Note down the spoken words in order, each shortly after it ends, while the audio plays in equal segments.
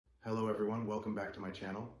everyone, welcome back to my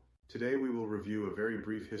channel. Today we will review a very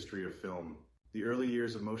brief history of film. The early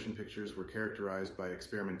years of motion pictures were characterized by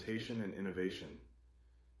experimentation and innovation.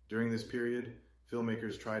 During this period,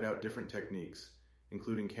 filmmakers tried out different techniques,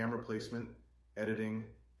 including camera placement, editing,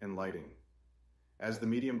 and lighting. As the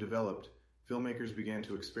medium developed, filmmakers began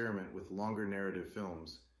to experiment with longer narrative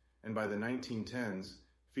films, and by the 1910s,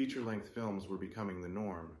 feature-length films were becoming the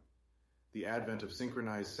norm. The advent of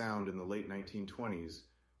synchronized sound in the late 1920s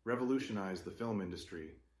revolutionized the film industry,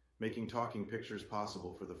 making talking pictures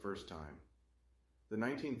possible for the first time. The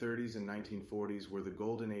 1930s and 1940s were the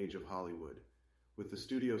golden age of Hollywood, with the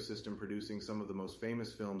studio system producing some of the most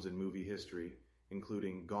famous films in movie history,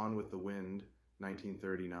 including Gone with the Wind,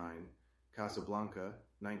 1939, Casablanca,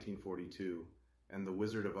 1942, and The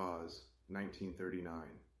Wizard of Oz, 1939.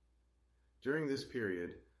 During this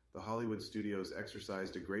period, the Hollywood studios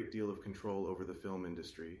exercised a great deal of control over the film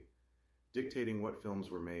industry, dictating what films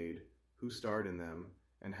were made, who starred in them,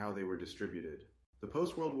 and how they were distributed. The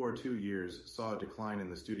post-World War II years saw a decline in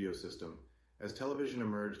the studio system as television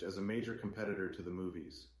emerged as a major competitor to the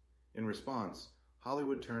movies. In response,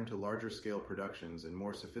 Hollywood turned to larger-scale productions and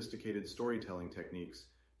more sophisticated storytelling techniques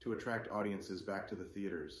to attract audiences back to the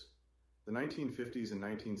theaters. The 1950s and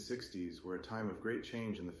 1960s were a time of great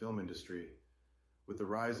change in the film industry, with the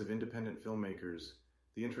rise of independent filmmakers,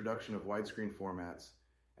 the introduction of widescreen formats,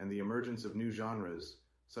 and the emergence of new genres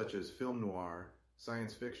such as film noir,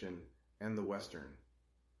 science fiction, and the Western.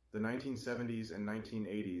 The 1970s and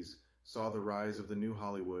 1980s saw the rise of the new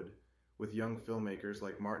Hollywood, with young filmmakers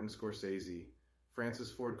like Martin Scorsese,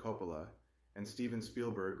 Francis Ford Coppola, and Steven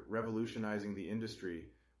Spielberg revolutionizing the industry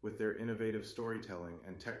with their innovative storytelling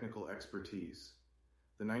and technical expertise.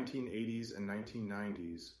 The 1980s and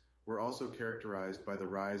 1990s were also characterized by the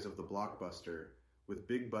rise of the blockbuster, with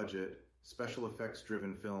big-budget, special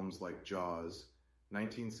effects-driven films like Jaws,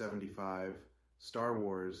 1975, Star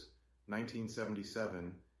Wars,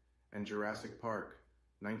 1977, and Jurassic Park,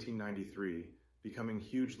 1993, becoming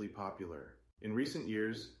hugely popular. In recent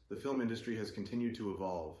years, the film industry has continued to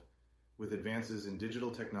evolve, with advances in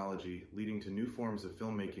digital technology leading to new forms of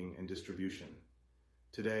filmmaking and distribution.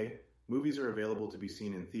 Today, movies are available to be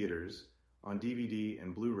seen in theaters, on DVD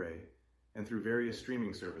and Blu-ray, and through various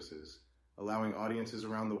streaming services, allowing audiences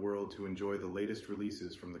around the world to enjoy the latest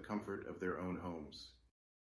releases from the comfort of their own homes.